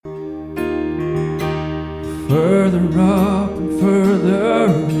further up and further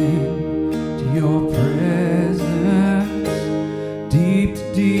into your presence, deep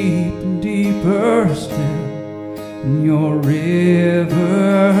to deep and deeper still in your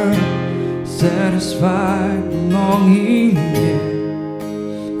river, satisfied longing yet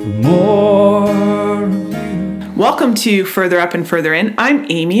for more of you. Welcome to Further Up and Further In. I'm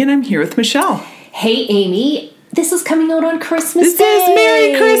Amy and I'm here with Michelle. Hey, Amy. This is coming out on Christmas Day. This is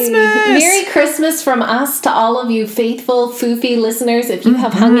Merry Christmas. Merry Christmas from us to all of you faithful Foofy listeners. If you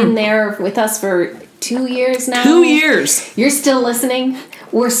have hung in there with us for 2 years now. 2 years. You're still listening.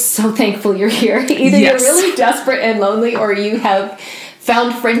 We're so thankful you're here. Either Yes. you're really desperate and lonely or you have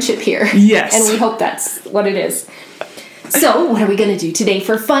found friendship here. Yes. And we hope that's what it is. So, what are we going to do today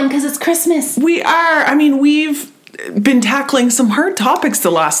for fun? Because it's Christmas. We are. I mean, we've been tackling some hard topics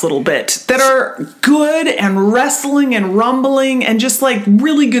the last little bit that are good and wrestling and rumbling and just like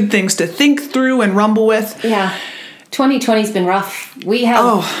really good things to think through and rumble with. Yeah. 2020's been rough. We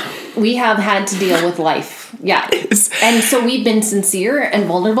have had to deal with life. Yeah. And so we've been sincere and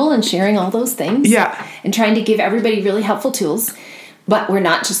vulnerable and sharing all those things. Yeah. And trying to give everybody really helpful tools. But we're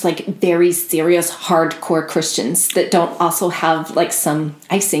not just like very serious, hardcore Christians that don't also have like some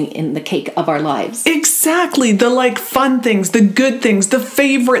icing in the cake of our lives. Exactly. The like fun things, the good things, the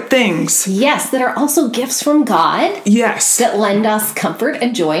favorite things. Yes, that are also gifts from God. Yes. That lend us comfort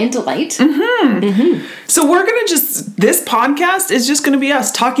and joy and delight. So we're going to this podcast is just going to be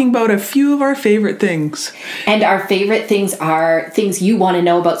us talking about a few of our favorite things. And our favorite things are things you want to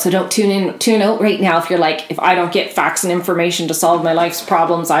know about. So don't tune out right now if you're like, if I don't get facts and information to solve my life's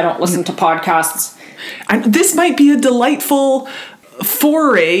problems, I don't listen to podcasts. And this might be a delightful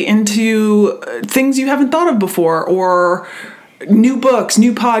foray into things you haven't thought of before, or new books,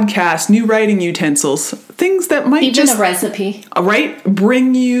 new podcasts, new writing utensils, things that might Even just a recipe. Right,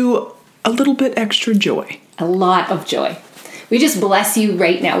 bring you a little bit extra joy. A lot of joy. We just bless you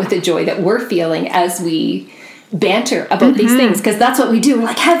right now with the joy that we're feeling as we banter about these things, because that's what we do. We're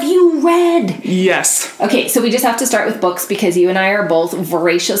like, have you read? Yes. Okay, so we just have to start with books because you and I are both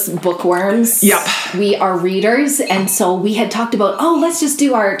voracious bookworms. Yep. We are readers, and so we had talked about, let's just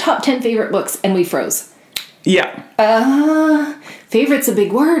do our top 10 favorite books, and we froze. Yeah. Favorite's a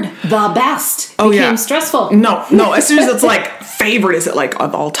big word. The best became stressful. No. As soon as it's like favorite, is it like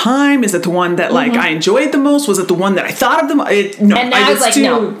of all time? Is it the one that like I enjoyed the most? Was it the one that I thought of the most? No. And now it's like,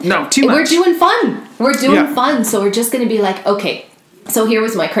 too much. We're doing fun. We're doing fun. So we're just going to be like, okay. So here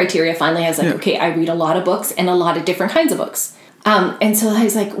was my criteria finally. I was like, okay, I read a lot of books and a lot of different kinds of books. And so I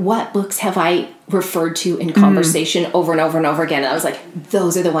was like, what books have I referred to in conversation over and over and over again? And I was like,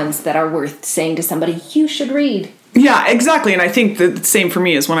 those are the ones that are worth saying to somebody, you should read. Yeah, exactly. And I think the same for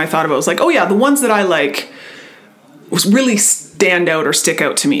me is when I thought about it, was like, the ones that I like really stand out or stick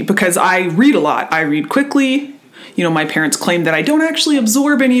out to me because I read a lot. I read quickly. You know, my parents claim that I don't actually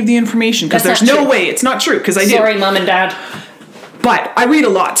absorb any of the information because there's no way. It's not true because I do. Sorry, Mom and Dad. But I read a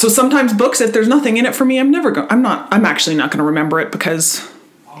lot. So sometimes books, if there's nothing in it for me, I'm actually not going to remember it because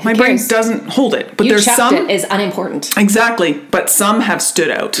my brain doesn't hold it. But there's some it is unimportant. Exactly. But some have stood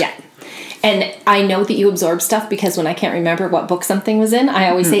out. Yeah. And I know that you absorb stuff because when I can't remember what book something was in, I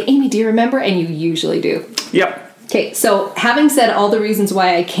always say, Amy, do you remember? And you usually do. Yep. Okay, so having said all the reasons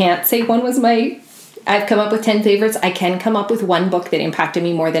why I can't say one was I've come up with 10 favorites, I can come up with one book that impacted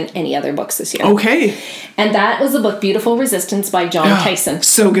me more than any other books this year. Okay. And that was the book Beautiful Resistance by Jon Tyson.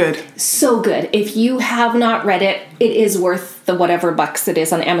 So good. So good. If you have not read it, it is worth the whatever bucks it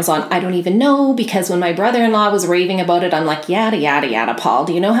is on Amazon. I don't even know, because when my brother-in-law was raving about it, I'm like, yada, yada, yada, Paul.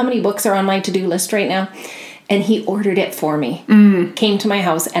 Do you know how many books are on my to-do list right now? And he ordered it for me. Came to my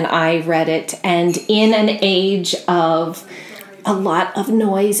house and I read it. And in an age of a lot of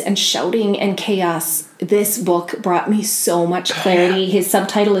noise and shouting and chaos, this book brought me so much clarity. His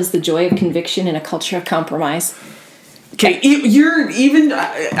subtitle is The Joy of Conviction in a Culture of Compromise. Okay, you're even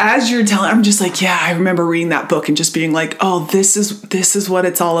as you're telling, I'm just like, I remember reading that book and just being like, this is what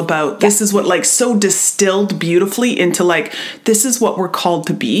it's all about. This is what, like, so distilled beautifully into like, this is what we're called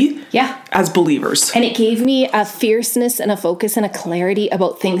to be as believers. And it gave me a fierceness and a focus and a clarity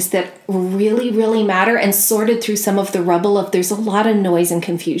about things that really, really matter, and sorted through some of the rubble of there's a lot of noise and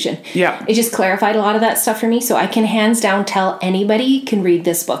confusion. Yeah. It just clarified a lot of that stuff for me. So I can hands down tell anybody can read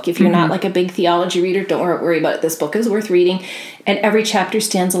this book. If you're not like a big theology reader, don't worry about it. This book is worth reading. And every chapter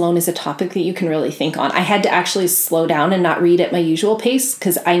stands alone as a topic that you can really think on. I had to actually slow down and not read at my usual pace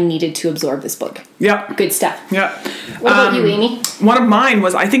because I needed to absorb this book. Yep. Good stuff. Yeah. What about you, Amy? One of mine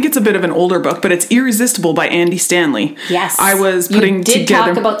was, I think it's a bit of an older book, but it's Irresistible by Andy Stanley. Yes. I was putting You did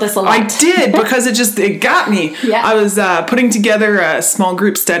together. talk about this a lot. I did, because it got me. Yeah. I was putting together a small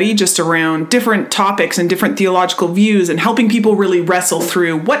group study just around different topics and different theological views and helping people really wrestle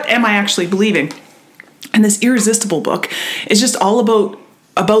through, what am I actually believing? And this Irresistible book is just all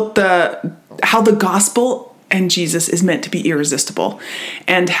about how the gospel and Jesus is meant to be irresistible,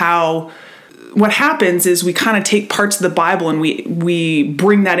 and how what happens is we kind of take parts of the Bible and we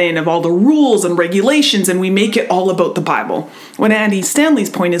bring that in, of all the rules and regulations, and we make it all about the Bible. When Andy Stanley's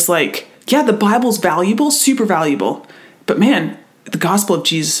point is like, yeah, the Bible's valuable, super valuable, but man, the gospel of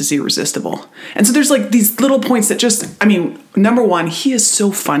Jesus is irresistible. And so there's like these little points that just, I mean, number one, he is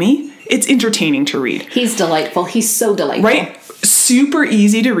so funny. It's entertaining to read. He's delightful. He's so delightful. Right? Super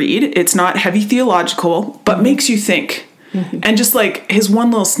easy to read. It's not heavy theological, but makes you think. Mm-hmm. And just like his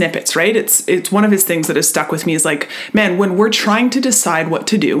one little snippets, right? It's one of his things that has stuck with me is like, man, when we're trying to decide what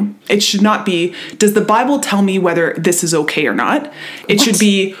to do, it should not be, does the Bible tell me whether this is okay or not? It should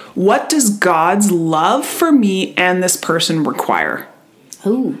be, what does God's love for me and this person require?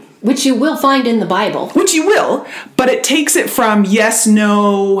 Ooh. Which you will find in the Bible. Which you will, but it takes it from yes,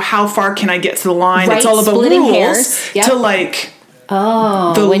 no, how far can I get to the line? Right, it's all about splitting rules hairs. Yep. to like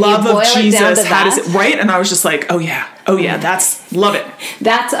the when you love boil of it down Jesus. to How does that. it, right? And I was just like, oh yeah, that's, love it.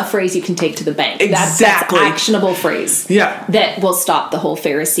 That's a phrase you can take to the bank. Exactly. That's actionable phrase. Yeah. That will stop the whole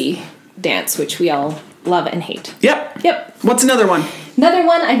Pharisee dance, which we all love and hate. Yep. What's another one? Another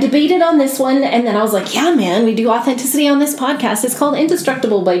one, I debated on this one, and then I was like, yeah, man, we do authenticity on this podcast. It's called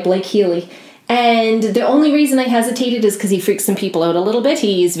Indestructible by Blake Healy. And the only reason I hesitated is because he freaks some people out a little bit.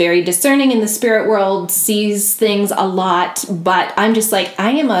 He's very discerning in the spirit world, sees things a lot, but I'm just like,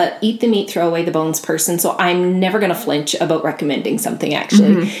 I am a eat the meat, throw away the bones person, so I'm never going to flinch about recommending something,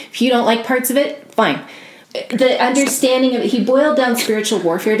 actually. Mm-hmm. If you don't like parts of it, fine. The understanding of it, he boiled down spiritual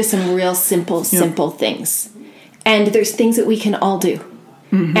warfare to some real simple things. And there's things that we can all do.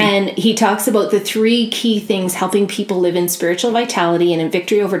 Mm-hmm. And he talks about the 3 key things helping people live in spiritual vitality and in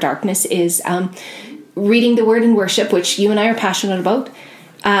victory over darkness is reading the word in worship, which you and I are passionate about.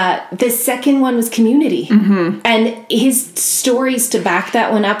 The second one was community. Mm-hmm. And his stories to back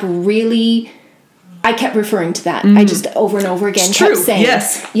that one up really, I kept referring to that. Mm-hmm. I just over and over again kept saying,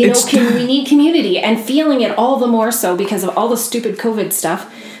 yes, we need community, and feeling it all the more so because of all the stupid COVID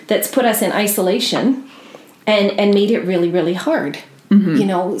stuff that's put us in isolation and made it really, really hard.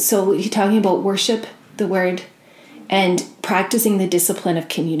 Mm-hmm. So he's talking about worship, the word, and practicing the discipline of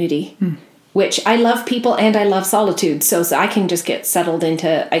community, which I love people and I love solitude. So I can just get settled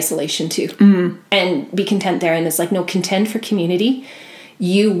into isolation too and be content there. And it's like, no, contend for community.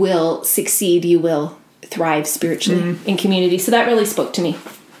 You will succeed. You will thrive spiritually in community. So that really spoke to me.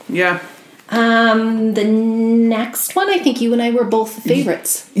 Yeah. The next one, I think you and I were both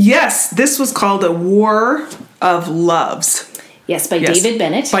favorites. Yes. This was called A War of Loves. Yes, by David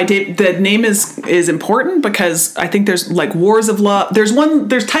Bennett. The name is important because I think there's like Wars of Love. There's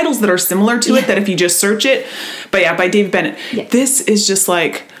titles that are similar to it that if you just search it. But yeah, by David Bennett. Yeah. This is just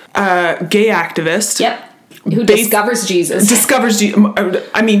like a gay activist. Yep. Who discovers Jesus.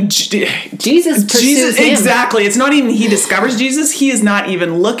 I mean, Jesus pursues him. Exactly. It's not even he discovers Jesus. He is not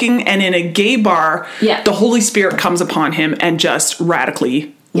even looking. And in a gay bar, the Holy Spirit comes upon him and just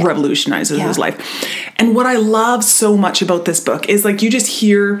radically revolutionizes his life. And what I love so much about this book is like you just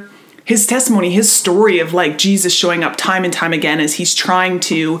hear his testimony, his story of like Jesus showing up time and time again as he's trying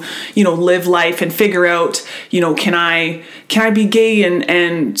to, live life and figure out, can I be gay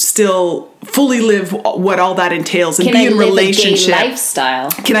and still fully live what all that entails and be in relationship. Can I live a gay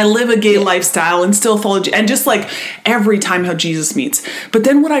lifestyle? Can I live a gay lifestyle and still follow? And just like every time how Jesus meets. But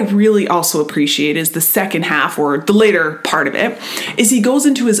then what I really also appreciate is the second half or the later part of it is he goes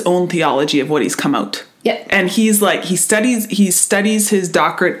into his own theology of what he's come out. Yeah. And he's like, he studies his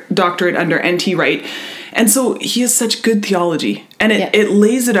doctorate under N.T. Wright. And so he has such good theology and it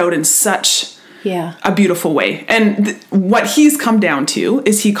lays it out in such a beautiful way. And what he's come down to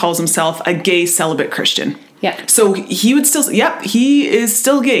is he calls himself a gay celibate Christian. Yeah. So he would still, he is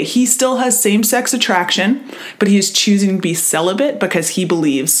still gay. He still has same-sex attraction, but he is choosing to be celibate because he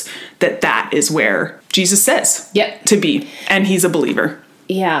believes that is where Jesus says to be. And he's a believer.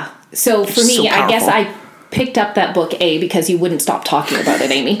 Yeah. So for me, I guess I picked up that book, because you wouldn't stop talking about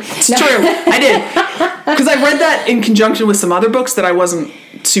it, Amy. It's true. I did. Because I read that in conjunction with some other books that I wasn't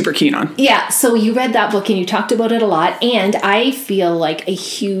super keen on. Yeah, so you read that book and you talked about it a lot, and I feel like a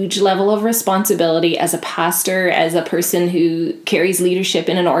huge level of responsibility as a pastor, as a person who carries leadership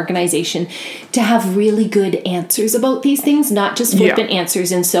in an organization, to have really good answers about these things, not just flippant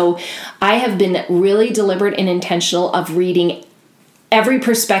answers. And so I have been really deliberate and intentional of reading every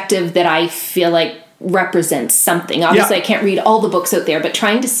perspective that I feel like represents something. Obviously, I can't read all the books out there, but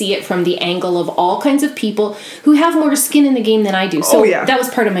trying to see it from the angle of all kinds of people who have more skin in the game than I do. So that was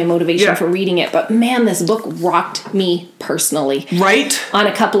part of my motivation for reading it. But man, this book rocked me personally. Right. On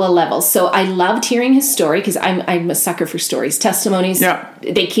a couple of levels. So I loved hearing his story because I'm a sucker for stories. Testimonies. Yeah.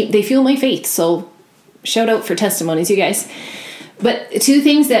 They fuel my faith. So shout out for testimonies, you guys. But two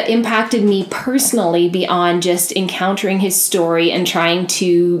things that impacted me personally beyond just encountering his story and trying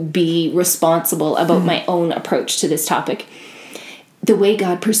to be responsible about my own approach to this topic. The way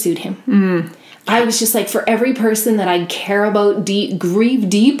God pursued him. I was just like, for every person that I care about, grieve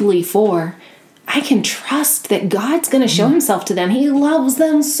deeply for, I can trust that God's going to show himself to them. He loves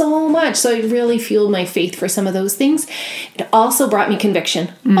them so much. So it really fueled my faith for some of those things. It also brought me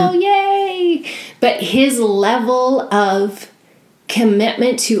conviction. Oh, yay! But his level of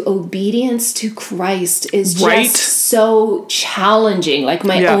commitment to obedience to Christ is just so challenging. Like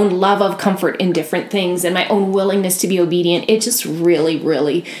my own love of comfort in different things and my own willingness to be obedient. It just really,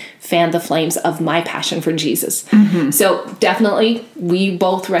 really fanned the flames of my passion for Jesus. So definitely, we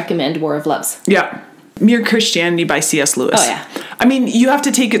both recommend War of Loves. Yeah. Mere Christianity by C.S. Lewis. Oh, yeah. I mean, you have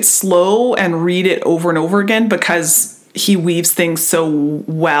to take it slow and read it over and over again because he weaves things so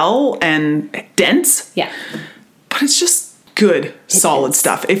well and dense. Yeah. But it's just good, solid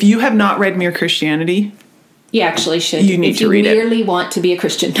stuff. If you have not read Mere Christianity, you actually should. You need to read it. If you really want to be a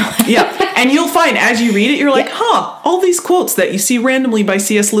Christian. Yeah. And you'll find as you read it, you're like, all these quotes that you see randomly by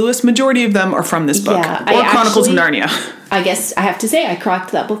C.S. Lewis, majority of them are from this book. Or Chronicles of Narnia. I guess I have to say, I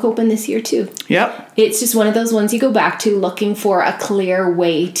cracked that book open this year too. Yep. It's just one of those ones you go back to looking for a clear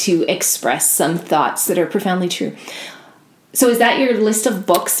way to express some thoughts that are profoundly true. So is that your list of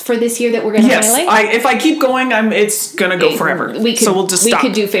books for this year that we're going to highlight? Yes. If I keep going, it's going to go forever. So we'll just stop. We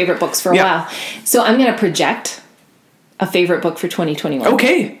could do favorite books for a while. So I'm going to project a favorite book for 2021.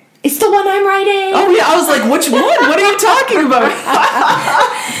 Okay. It's the one I'm writing. Oh, yeah. I was like, which one? What are you talking about?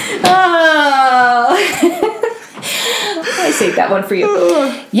 I saved that one for you.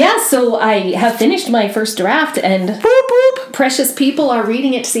 Yeah, so I have finished my first draft, and boop, boop. Precious people are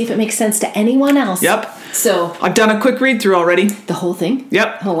reading it to see if it makes sense to anyone else. Yep. So I've done a quick read through already. The whole thing?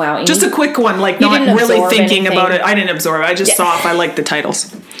 Yep. Oh, wow. Amy. Just a quick one, like not really thinking about it. I didn't absorb it. I just saw if I liked the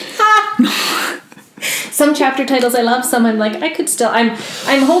titles. Some chapter titles I love, some I'm like, I could still, I'm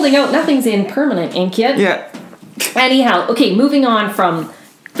holding out. Nothing's in permanent ink yet. Yeah. Anyhow, okay, moving on from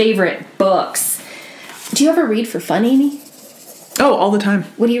favorite books. Do you ever read for fun, Amy? Oh, all the time.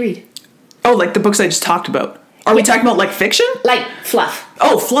 What do you read? Oh, like the books I just talked about. Are we talking about like fiction? Like fluff.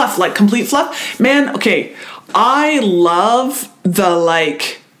 Oh, fluff, like complete fluff? Man, okay. I love the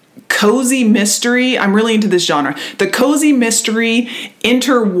like cozy mystery. I'm really into this genre. The cozy mystery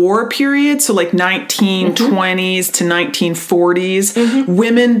interwar period, so like 1920s to 1940s,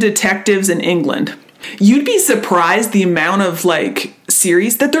 women detectives in England. You'd be surprised the amount of like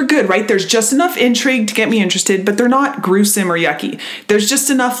series that they're good, right? There's just enough intrigue to get me interested, but they're not gruesome or yucky. There's just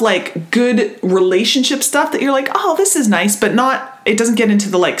enough like good relationship stuff that you're like, oh, this is nice, but not, it doesn't get into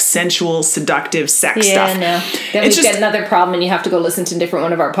the like sensual, seductive sex stuff. Yeah, no. Then we get another problem and you have to go listen to a different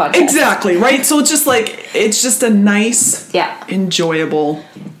one of our podcasts. Exactly, right? So it's just like, it's just a nice, enjoyable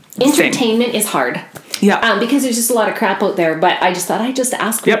entertainment is hard. Yeah. Because there's just a lot of crap out there, but I just thought I'd just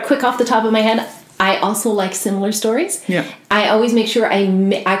ask quick off the top of my head. I also like similar stories. Yeah. I always make sure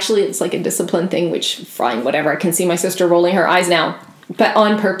actually it's like a discipline thing, which fine, whatever. I can see my sister rolling her eyes now. But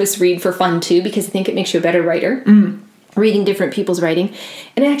on purpose read for fun too, because I think it makes you a better writer. Reading different people's writing.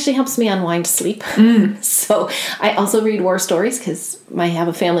 And it actually helps me unwind sleep. So I also read war stories because I have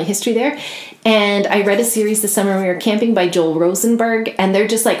a family history there. And I read a series this summer when we were camping by Joel Rosenberg. And they're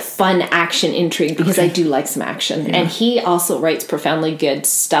just like fun action intrigue because I do like some action. Yeah. And he also writes profoundly good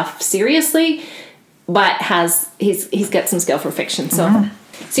stuff seriously. But he's got some skill for fiction. So,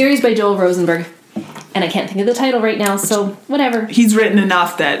 series by Joel Rosenberg. And I can't think of the title right now, so whatever. He's written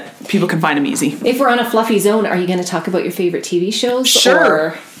enough that people can find him easy. If we're on a fluffy zone, are you going to talk about your favorite TV shows?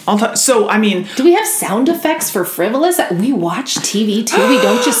 Sure. So, I mean... Do we have sound effects for frivolous? We watch TV, too. We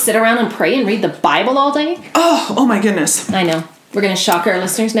don't just sit around and pray and read the Bible all day? Oh my goodness. I know. We're going to shock our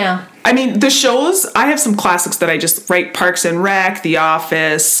listeners now. I mean, the shows, I have some classics that I just write: Parks and Rec, The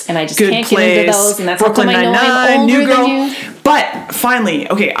Office, And I just Good can't Place, get into those, and that's Brooklyn how come I know I'm Nine-Nine, older New Girl. than you. But finally,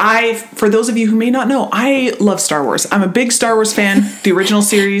 okay, for those of you who may not know, I love Star Wars. I'm a big Star Wars fan, the original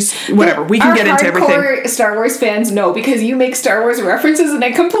series, whatever. We can get into everything. Our Star Wars fans know because you make Star Wars references and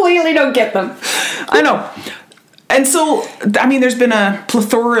I completely don't get them. I know. And so, I mean, there's been a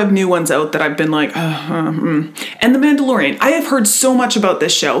plethora of new ones out that I've been like, And The Mandalorian. I have heard so much about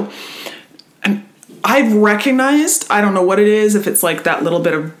this show. And I've recognized, I don't know what it is, if it's like that little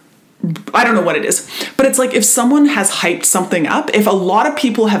bit of, I don't know what it is. But it's like if someone has hyped something up, if a lot of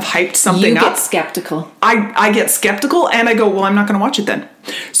people have hyped something up. You get skeptical. I get skeptical and I go, well, I'm not going to watch it then.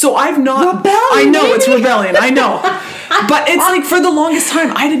 So I've not. Rebellion, I know, baby. it's rebellion. I know. But it's like for the longest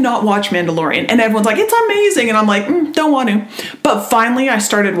time, I did not watch Mandalorian. And everyone's like, it's amazing. And I'm like, don't want to. But finally, I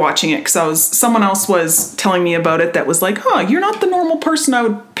started watching it because someone else was telling me about it that was like, you're not the normal person I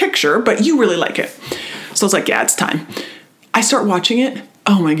would picture, but you really like it. So I was like, yeah, it's time. I start watching it.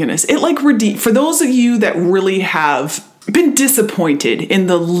 Oh my goodness. It like for those of you that really have been disappointed in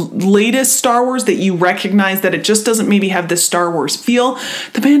the latest Star Wars, that you recognize that it just doesn't maybe have this Star Wars feel,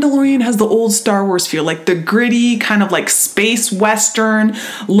 The Mandalorian has the old Star Wars feel, like the gritty kind of like space western,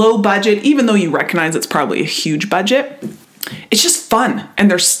 low budget, even though you recognize it's probably a huge budget. It's just fun, and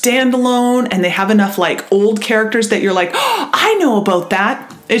they're standalone, and they have enough like old characters that you're like, I know about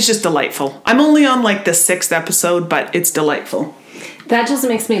that. It's just delightful. I'm only on like the 6th episode, but it's delightful. That just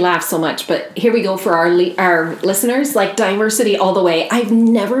makes me laugh so much. But here we go for our listeners, like diversity all the way. I've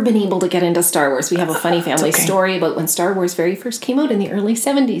never been able to get into Star Wars. We have a funny family story about when Star Wars very first came out in the early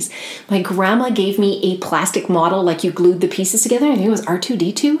 70s. My grandma gave me a plastic model, like you glued the pieces together. I think it was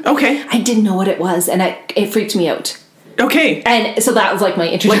R2-D2. Okay. I didn't know what it was, and it freaked me out. Okay. And so that was like my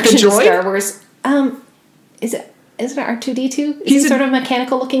introduction like the to droid? Star Wars. Is it R2-D2? Is he sort of a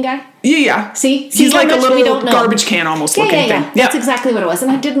mechanical looking guy? Yeah. See He's like a we don't little know. garbage can almost looking thing. Yeah. That's exactly what it was.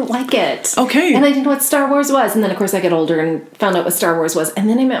 And I didn't like it. Okay. And I didn't know what Star Wars was. And then, of course, I got older and found out what Star Wars was. And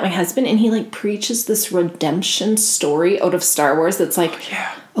then I met my husband, and he, like, preaches this redemption story out of Star Wars that's like,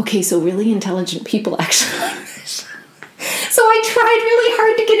 okay, so really intelligent people actually like this. So I tried really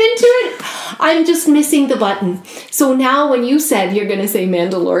hard to get into it. I'm just missing the button. So now when you said you're going to say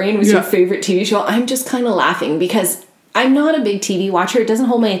Mandalorian was your favorite TV show, I'm just kind of laughing because I'm not a big TV watcher. It doesn't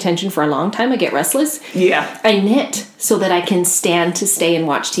hold my attention for a long time. I get restless. Yeah. I knit so that I can stand to stay and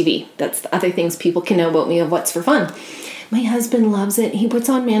watch TV. That's the other things people can know about me of what's for fun. My husband loves it. He puts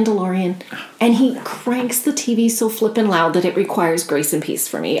on Mandalorian and he cranks the TV so flippin' loud that it requires grace and peace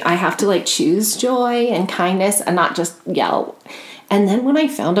for me. I have to like choose joy and kindness and not just yell. And then when I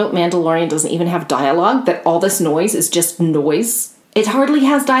found out Mandalorian doesn't even have dialogue, that all this noise is just noise, it hardly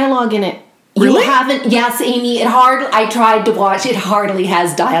has dialogue in it. Really? You haven't? Yes, Amy. I tried to watch. It hardly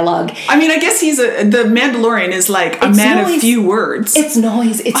has dialogue. I mean, I guess the Mandalorian is like a man of few words. It's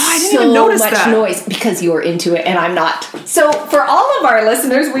noise. It's I didn't so even notice much that. noise because you're into it and I'm not. So for all of our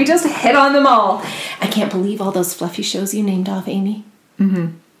listeners, we just hit on them all. I can't believe all those fluffy shows you named off, Amy.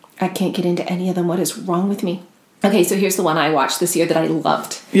 Mm-hmm. I can't get into any of them. What is wrong with me? Okay, so here's the one I watched this year that I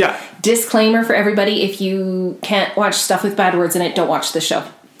loved. Yeah. Disclaimer for everybody: if you can't watch stuff with bad words in it, don't watch the show.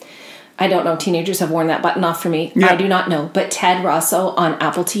 I don't know. Teenagers have worn that button off for me. Yeah. I do not know. But Ted Lasso on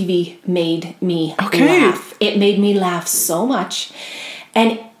Apple TV made me laugh. It made me laugh so much.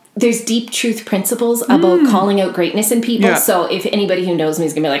 And there's deep truth principles about calling out greatness in people. Yeah. So if anybody who knows me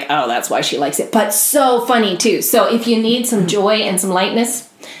is going to be like, oh, that's why she likes it. But so funny, too. So if you need some joy and some lightness,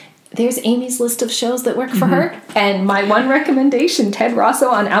 there's Amy's list of shows that work for her. And my one recommendation, Ted Lasso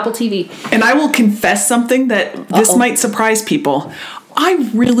on Apple TV. And I will confess something that this might surprise people. I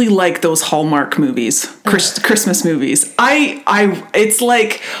really like those Hallmark movies, Christmas movies. It's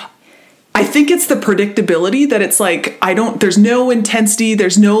like, I think it's the predictability that it's like, there's no intensity,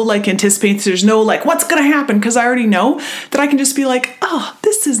 there's no like anticipation, there's no like, what's going to happen? Because I already know that I can just be like, oh,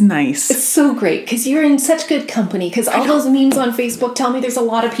 this is nice. It's so great because you're in such good company because all those memes on Facebook tell me there's a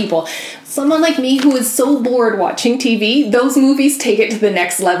lot of people. Someone like me who is so bored watching TV, those movies take it to the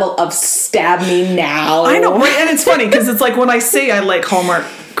next level of stab me now. I know, right? And it's funny because it's like when I say I like Hallmark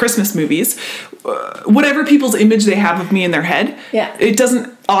Christmas movies, whatever people's image they have of me in their head, it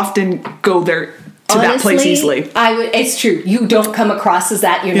doesn't often go there to that place easily. It's true. You don't come across as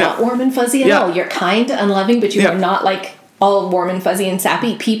that. You're not warm and fuzzy at all. You're kind and loving, but you are not like all warm and fuzzy and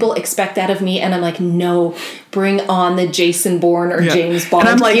sappy. People expect that of me, and I'm like, no, bring on the Jason Bourne or James Bond. And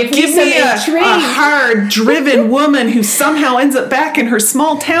I'm like, give me a hard, driven woman who somehow ends up back in her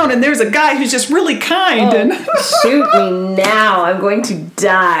small town, and there's a guy who's just really kind. And shoot me now. I'm going to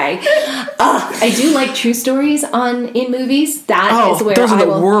die. I do like true stories in movies. That is where those are the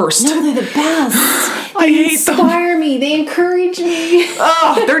worst. No, they're the best. I hate them. They inspire me. They encourage me.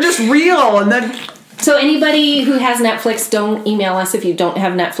 They're just real. And then... So anybody who has Netflix, don't email us if you don't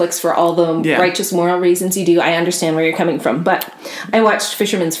have Netflix for all the righteous moral reasons you do. I understand where you're coming from. But I watched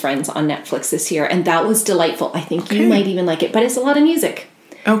Fisherman's Friends on Netflix this year, and that was delightful. I think you might even like it. But it's a lot of music.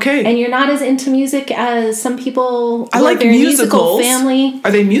 Okay. And you're not as into music as some people. I like musicals. Musical family. Are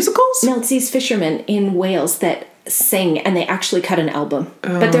they musicals? No, it's these fishermen in Wales that sing, and they actually cut an album.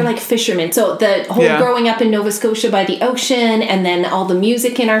 But they're like fishermen. So the whole growing up in Nova Scotia by the ocean, and then all the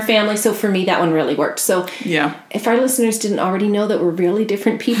music in our family. So for me, that one really worked. So if our listeners didn't already know that we're really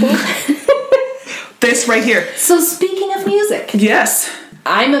different people. This right here. So speaking of music. Yes.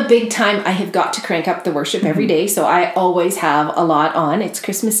 I'm a big time, I have got to crank up the worship every day, so I always have a lot on. It's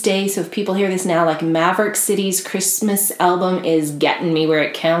Christmas Day, so if people hear this now, like Maverick City's Christmas album is getting me where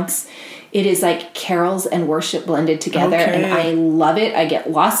it counts. It is like carols and worship blended together, and I love it. I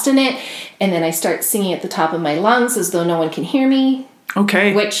get lost in it, and then I start singing at the top of my lungs as though no one can hear me.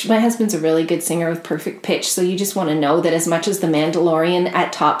 Okay. Which, my husband's a really good singer with perfect pitch, so you just want to know that as much as The Mandalorian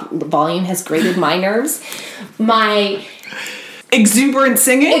at top volume has grated my nerves, my... Exuberant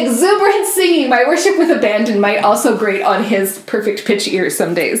singing, my worship with abandon might also grate on his perfect pitch ears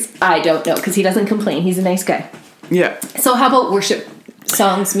some days. I don't know, because he doesn't complain. He's a nice guy. Yeah. So how about worship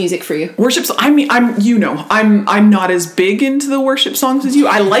songs, music for you? Worship, I'm not as big into the worship songs as you.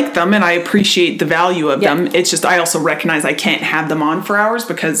 I like them and I appreciate the value of them. It's just, I also recognize I can't have them on for hours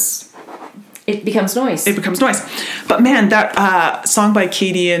because... It becomes noise. But man, that song by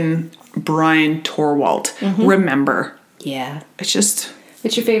Katie and Brian Torwalt, Remember. Yeah. It's just...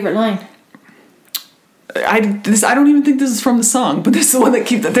 What's your favorite line? I don't even think this is from the song, but this is the one that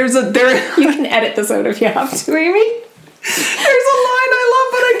keeps... You can edit this out if you have to, Amy. There's a line I love,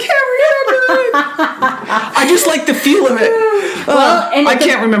 but I can't remember it. I just like the feel of it. I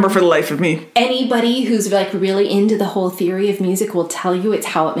can't remember for the life of me. Anybody who's like really into the whole theory of music will tell you it's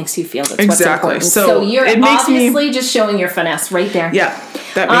how it makes you feel. That's exactly. What's important. So you're obviously just showing your finesse right there. Yeah,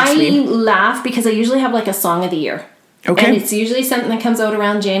 that makes me... I laugh because I usually have like a song of the year. Okay. And it's usually something that comes out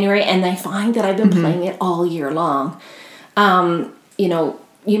around January, and I find that I've been playing it all year long.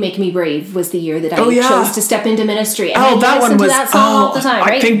 You Make Me Brave was the year that I chose to step into ministry. And I listen to that song all the time,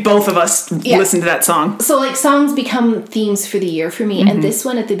 right? I think both of us listen to that song. So, like, songs become themes for the year for me. And this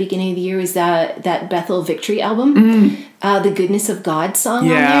one at the beginning of the year is that Bethel Victory album. The Goodness of God song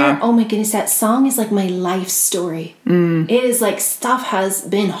on there. Oh my goodness, that song is like my life story. It is like stuff has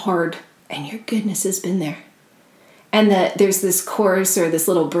been hard, and your goodness has been there. And there's this chorus or this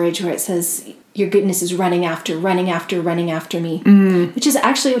little bridge where it says, your goodness is running after me. Which is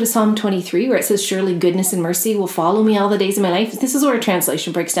actually out of Psalm 23 where it says, surely goodness and mercy will follow me all the days of my life. This is where a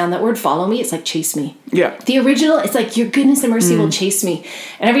translation breaks down. That word follow me, it's like chase me. Yeah. The original, it's like your goodness and mercy will chase me.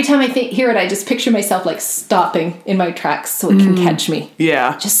 And every time I hear it, I just picture myself like stopping in my tracks so it can catch me.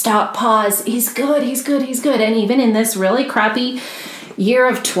 Yeah. Just stop, pause. He's good. And even in this really crappy year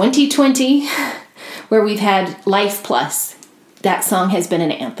of 2020... where we've had Life Plus, that song has been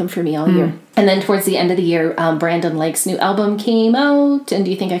an anthem for me all year. And then towards the end of the year, Brandon Lake's new album came out. And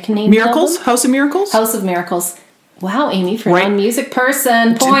do you think I can name Miracles? the album? House of Miracles? House of Miracles. Wow, Amy, for a non-music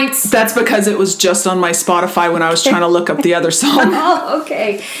person, points. That's because it was just on my Spotify when I was trying to look up the other song. Oh,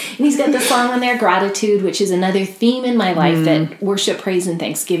 okay. And he's got the song on there, Gratitude, which is another theme in my life that worship, praise, and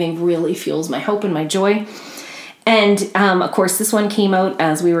thanksgiving really fuels my hope and my joy. And, of course, this one came out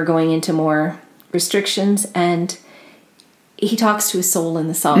as we were going into more... restrictions, and he talks to his soul in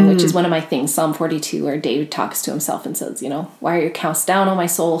the song, which is one of my things, Psalm 42, where David talks to himself and says, why are you cast down, O my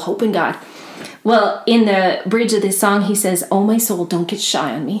soul, hope in God? Well, in the bridge of this song, he says, oh my soul, don't get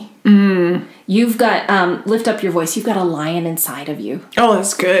shy on me. You've got, lift up your voice, you've got a lion inside of you. Oh,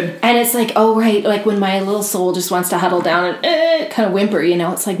 that's good. And it's like, oh, right, like when my little soul just wants to huddle down and kind of whimper,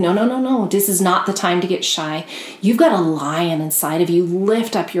 it's like, no, this is not the time to get shy. You've got a lion inside of you,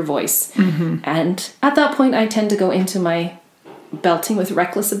 lift up your voice. And at that point, I tend to go into my belting with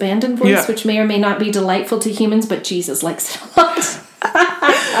reckless abandon voice, which may or may not be delightful to humans, but Jesus likes it a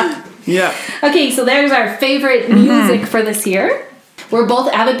lot. Yeah. Okay, so there's our favorite music for this year. We're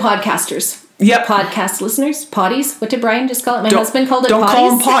both avid podcasters. Yep. Podcast listeners. Potties. What did Brian just call it? My husband called it don't potties.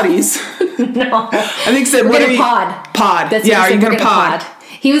 Don't call them potties. No. I think said, we're going to pod. Pod. That's are you going to pod?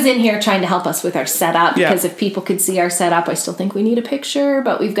 He was in here trying to help us with our setup Yeah. because if people could see our setup, I still think we need a picture,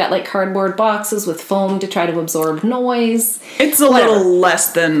 but we've got like cardboard boxes with foam to try to absorb noise. It's a Whatever. little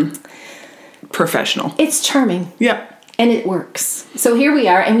less than professional. It's charming. Yeah. And it works. So here we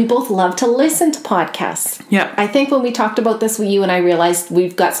are, and we both love to listen to podcasts. Yeah. I think when we talked about this, you and I realized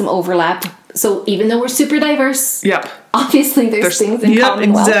we've got some overlap. So even though we're super diverse, Yep. obviously there's things in common.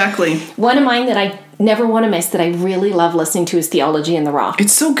 Exactly. One of mine that I never want to miss that I really love listening to is Theology in the Raw.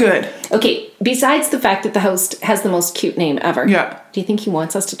 It's so good. Okay, besides the fact that the host has the most cute name ever. Yeah. Do you think he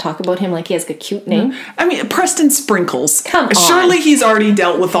wants us to talk about him like he has a cute name? I mean, Preston Sprinkles. Come on. Surely he's already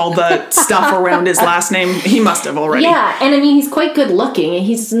dealt with all the stuff around his last name. He must have already. Yeah, and I mean, he's quite good looking, and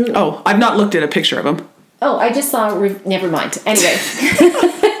he's... Oh, I've not looked at a picture of him. Oh, I just saw... Never mind. Anyway.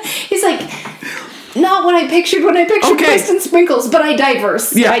 He's like... Not what I pictured when I pictured Okay. Preston Sprinkles, but I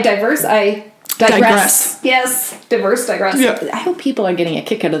diverse. Yeah. I digress. Yes, diverse, digress. Yeah. I hope people are getting a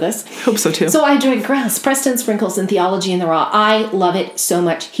kick out of this. Hope so too. So I digress. Preston Sprinkles in Theology in the Raw. I love it so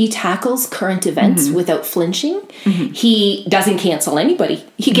much. He tackles current events without flinching. He doesn't cancel anybody.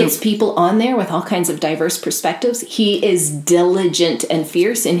 He gets people on there with all kinds of diverse perspectives. He is diligent and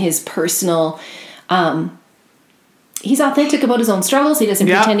fierce in his personal... He's authentic about his own struggles. He doesn't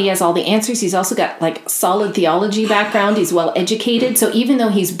pretend he has all the answers. He's also got like solid theology background. He's well educated. So even though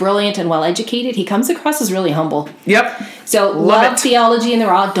he's brilliant and well educated, he comes across as really humble. Yep. So love Love it. Theology in the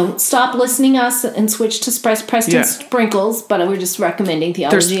Raw. Don't stop listening us and switch to Preston Yeah. Sprinkles. But we're just recommending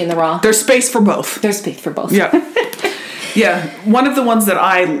Theology in the Raw. There's space for both. There's space for both. Yeah. Yeah. One of the ones that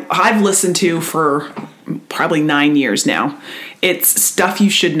I've listened to for probably 9 years now. It's Stuff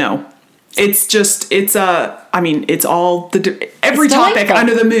You Should Know. It's all every It's topic delightful.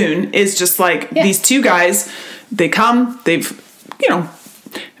 under the moon is just like these two guys. They come, they've,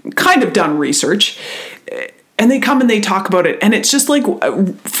 kind of done research, and they come and they talk about it. And it's just like,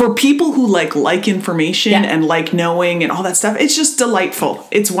 for people who like information and like knowing and all that stuff, it's just delightful.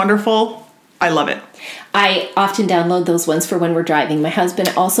 It's wonderful. I love it. I often download those ones for when we're driving. My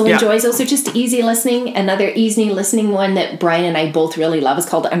husband also enjoys those. They're just easy listening. Another easy listening one that Brian and I both really love is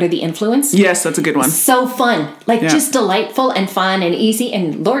called Under the Influence. Yes, that's a good one. So fun. Just delightful and fun and easy.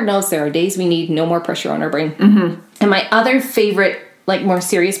 And Lord knows there are days we need no more pressure on our brain. Mm-hmm. And my other favorite, more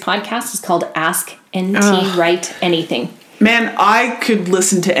serious podcast is called Ask NT Wright Anything. Man, I could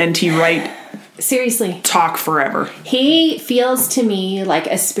listen to NT Wright Seriously. talk forever. He feels to me like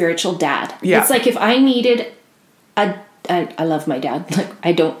a spiritual dad. Yeah. It's like if I needed I love my dad.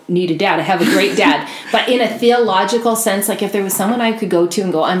 I don't need a dad. I have a great dad. But in a theological sense, if there was someone I could go to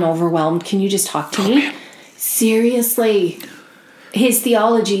and go, I'm overwhelmed, can you just talk to me? Seriously. His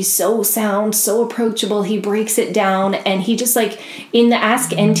theology is so sound, so approachable. He breaks it down, and he just in the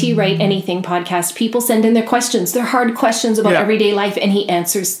Ask NT Wright Anything podcast, people send in their questions. They're hard questions about everyday life, and he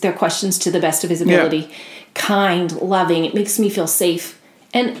answers their questions to the best of his ability. Kind, loving. It makes me feel safe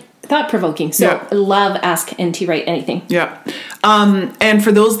and thought-provoking. So I love Ask NT Wright Anything. Yeah. And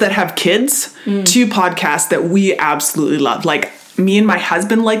for those that have kids, two podcasts that we absolutely love. Me and my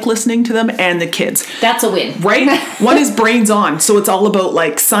husband like listening to them, and the kids. That's a win. Right? One is Brains On. So it's all about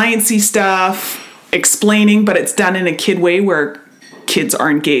sciencey stuff, explaining, but it's done in a kid way where kids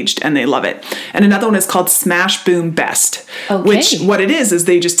are engaged and they love it. And another one is called Smash Boom Best. Okay. Which what it is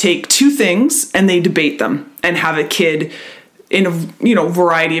they just take two things and they debate them and have a kid in a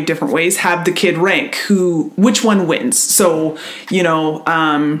variety of different ways, have the kid rank which one wins. So,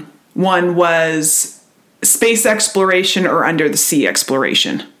 one was space exploration or under the sea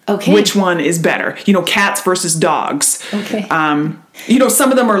exploration. Okay. Which one is better? Cats versus dogs. Okay. Some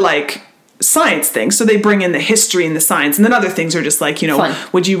of them are science things, so they bring in the history and the science, and then other things are just Fun.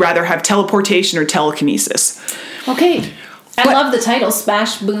 would you rather have teleportation or telekinesis? Okay. I love the title,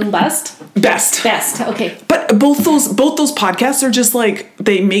 Smash Boom Bust. Best. Okay. But both those podcasts are just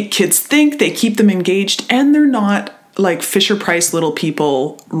they make kids think, they keep them engaged, and they're not Fisher Price Little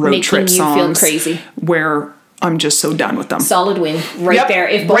People road Making trip you songs feel crazy. where I'm just so done with them. Solid win right Yep, there.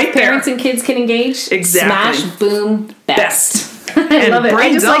 If both right there. parents and kids can engage, Exactly. Smash Boom Best. Best. I love it. I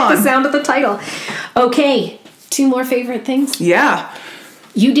Brains just like the On. sound of the title. Okay, 2 more favorite things. Yeah.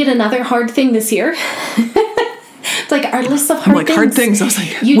 You did another hard thing this year. It's our list of hard things. hard things. I was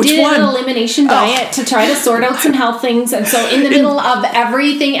like, You which did one? an elimination diet to try to sort out some health things. And so in the middle of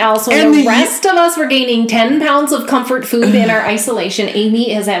everything else, when the rest of us were gaining 10 pounds of comfort food in our isolation,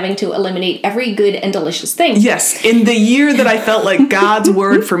 Amy is having to eliminate every good and delicious thing. Yes. In the year that I felt like God's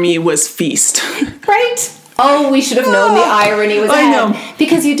word for me was feast. Right? Oh, we should have known the irony was I ahead. know.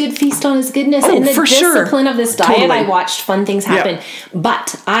 Because you did feast on his goodness. Oh, In the for sure. discipline of this diet, Totally. I watched fun things happen.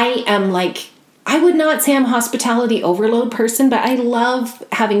 But I am I would not say I'm a hospitality overload person, but I love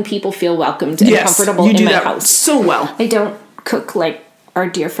having people feel welcomed and comfortable you do in my that house. so well. I don't cook like our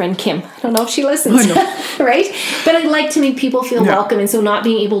dear friend Kim. I don't know if she listens, right? But I like to make people feel welcome, and so not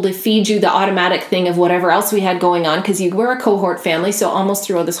being able to feed you the automatic thing of whatever else we had going on, because we're a cohort family, so almost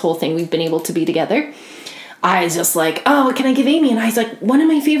throughout this whole thing we've been able to be together. I was just like, oh, what can I give Amy? And I was like, one of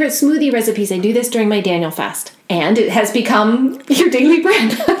my favorite smoothie recipes. I do this during my Daniel fast, and it has become your daily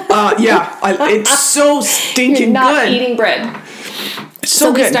bread. It's so stinking You're not good. eating bread.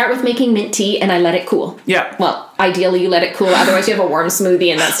 So we good. start with making mint tea, and I let it cool. Yeah. Well, ideally you let it cool. Otherwise you have a warm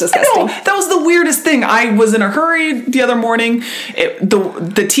smoothie, and that's No, disgusting. that was the weirdest thing. I was in a hurry the other morning.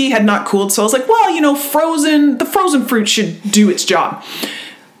 The tea had not cooled, so I was like, well, the frozen fruit should do its job.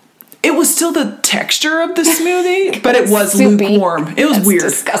 It was still the texture of the smoothie, but it was soupy. lukewarm. It was That's weird.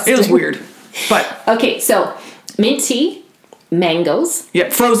 disgusting. It was weird. But Okay, so mint tea, mangoes, yeah,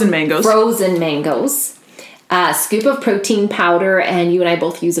 frozen mangoes. scoop of protein powder, and you and I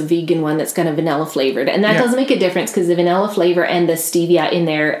both use a vegan one that's kind of vanilla flavored, and that does make a difference because the vanilla flavor and the stevia in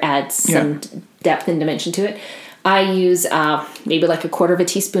there adds some depth and dimension to it. I use maybe like a quarter of a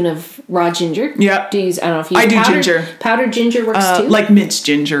teaspoon of raw ginger. Yeah. Do you use, I don't know if you use I do powdered, ginger. Powdered ginger works too. Like minced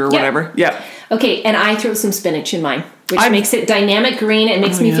ginger or whatever. Yeah. Okay, and I throw some spinach in mine, which makes it dynamic green. It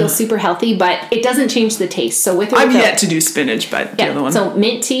makes me feel super healthy, but it doesn't change the taste. So with or I've without, yet to do spinach, but the other one. So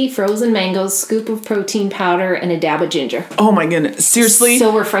mint tea, frozen mangoes, scoop of protein powder, and a dab of ginger. Oh my goodness. Seriously?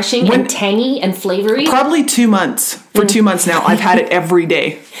 So refreshing and tangy and flavory. Probably 2 months. For 2 months now, I've had it every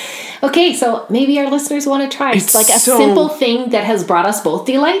day. Okay, so maybe our listeners want to try. It's like a so- simple thing that has brought us both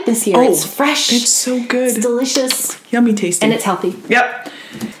delight this year. It's fresh. It's so good. It's delicious. Yummy tasting. And it's healthy. Yep.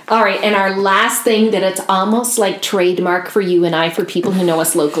 All right, and our last thing that it's almost like trademark for you and I, for people who know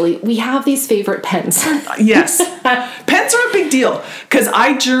us locally, we have these favorite pens. Yes. Pens are a big deal because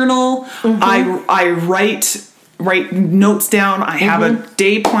I journal, I write notes down, I have a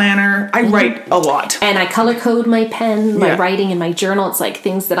day planner, I write a lot. And I color code my pen, my writing in my journal. It's like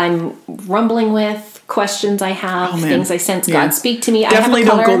things that I'm rumbling with, questions I have, things I sense God speak to me. Definitely I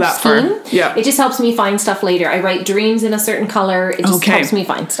have a don't color go that scheme. far. Yeah. It just helps me find stuff later. I write dreams in a certain color. It just helps me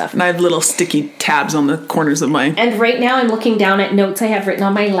find stuff. And I have little sticky tabs on the corners of mine. And right now I'm looking down at notes I have written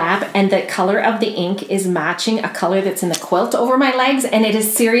on my lap, and the color of the ink is matching a color that's in the quilt over my legs, and it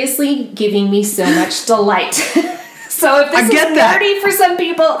is seriously giving me so much delight. So if this is nerdy for some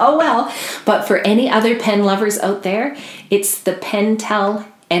people, oh well. But for any other pen lovers out there, it's the Pentel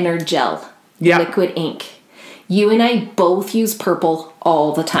Energel liquid ink. You and I both use purple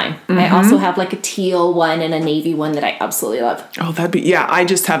all the time. I also have like a teal one and a navy one that I absolutely love. Oh, I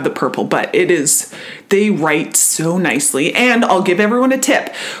just have the purple, but they write so nicely. And I'll give everyone a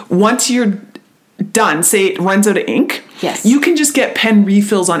tip. Once you're done, say it runs out of ink, you can just get pen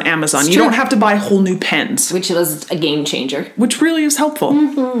refills on Amazon. You don't have to buy whole new pens. Which was a game changer. Which really is helpful.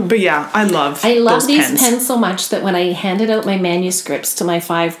 But yeah, I love those these pens so much that when I handed out my manuscripts to my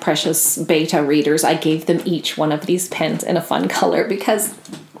 5 precious beta readers, I gave them each one of these pens in a fun color because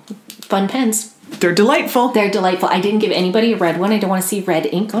fun pens. They're delightful. They're delightful. I didn't give anybody a red one. I don't want to see red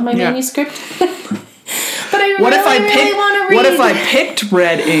ink on my manuscript. But I really want to read. What if I picked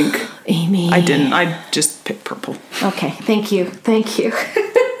red ink? Amy. I didn't. I just picked purple. Okay, thank you.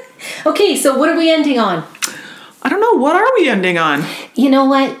 Okay, so what are we ending on? I don't know. What are we ending on? You know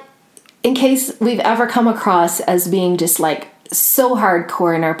what? In case we've ever come across as being just like so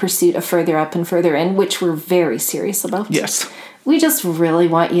hardcore in our pursuit of further up and further in, which we're very serious about. Yes. We just really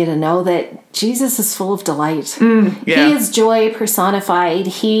want you to know that Jesus is full of delight. He is joy personified.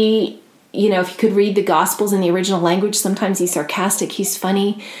 He, if you could read the Gospels in the original language, sometimes he's sarcastic, he's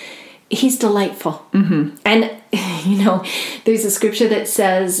funny. He's delightful. And, there's a scripture that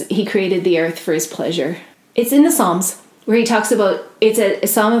says he created the earth for his pleasure. It's in the Psalms where he talks about, it's a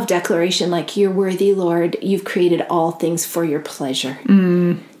psalm of declaration, like, you're worthy, Lord. You've created all things for your pleasure.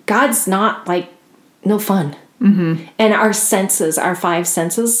 God's not no fun. And our senses, our 5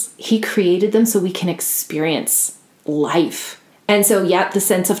 senses, he created them so we can experience life. And so, the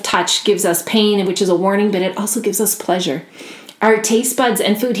sense of touch gives us pain, which is a warning, but it also gives us pleasure. Our taste buds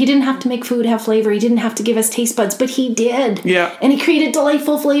and food, he didn't have to make food have flavor. He didn't have to give us taste buds, but he did. Yeah. And he created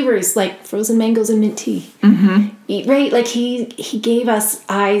delightful flavors like frozen mangoes and mint tea. Right? Like he gave us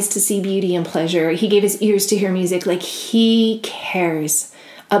eyes to see beauty and pleasure. He gave us ears to hear music. Like he cares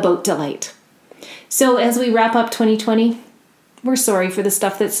about delight. So as we wrap up 2020, we're sorry for the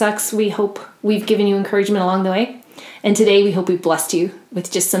stuff that sucks. We hope we've given you encouragement along the way. And today we hope we've blessed you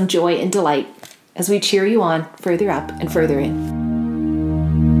with just some joy and delight as we cheer you on further up and further in.